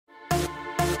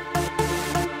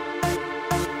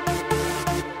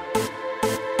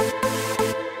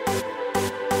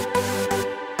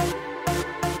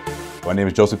My name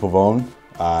is Josue Pavón.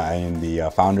 I am the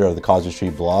founder of the Causeway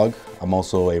blog. I'm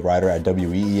also a writer at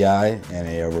WEEI and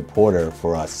a reporter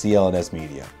for CLNS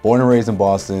Media. Born and raised in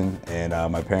Boston, and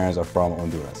my parents are from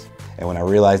Honduras. And when I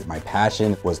realized my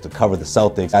passion was to cover the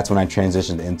Celtics, that's when I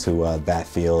transitioned into that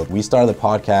field. We started the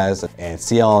podcast, and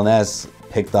CLNS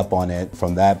picked up on it.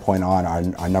 From that point on,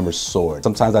 our numbers soared.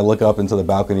 Sometimes I look up into the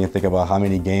balcony and think about how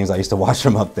many games I used to watch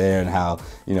from up there, and how,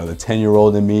 you know, the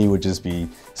 10-year-old in me would just be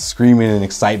screaming in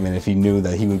excitement if he knew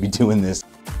that he would be doing this